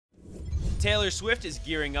Taylor Swift is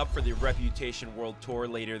gearing up for the Reputation World Tour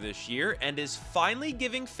later this year and is finally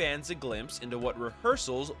giving fans a glimpse into what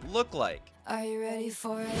rehearsals look like. Are you ready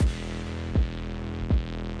for it?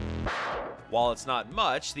 While it's not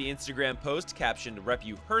much, the Instagram post captioned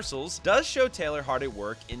Repu-Hearsals does show Taylor hard at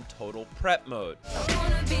work in total prep mode.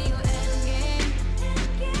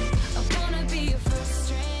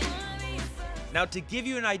 Now, to give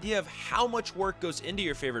you an idea of how much work goes into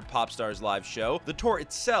your favorite pop star's live show, the tour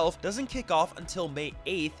itself doesn't kick off until May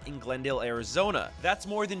 8th in Glendale, Arizona. That's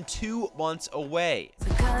more than 2 months away.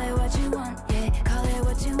 So call it what you want, yeah, call it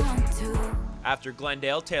what you want to. After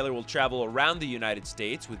Glendale, Taylor will travel around the United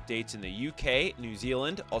States with dates in the UK, New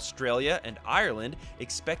Zealand, Australia, and Ireland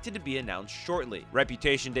expected to be announced shortly.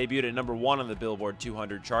 Reputation debuted at number 1 on the Billboard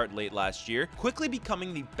 200 chart late last year, quickly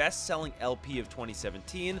becoming the best-selling LP of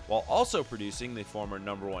 2017, while also producing the former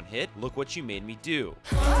number 1 hit, Look What You Made Me Do.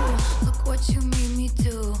 Look what you made me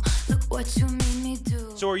do. Look what you made me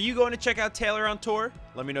do. So are you going to check out Taylor on tour?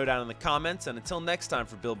 Let me know down in the comments, and until next time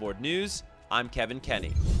for Billboard News, I'm Kevin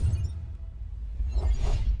Kenny.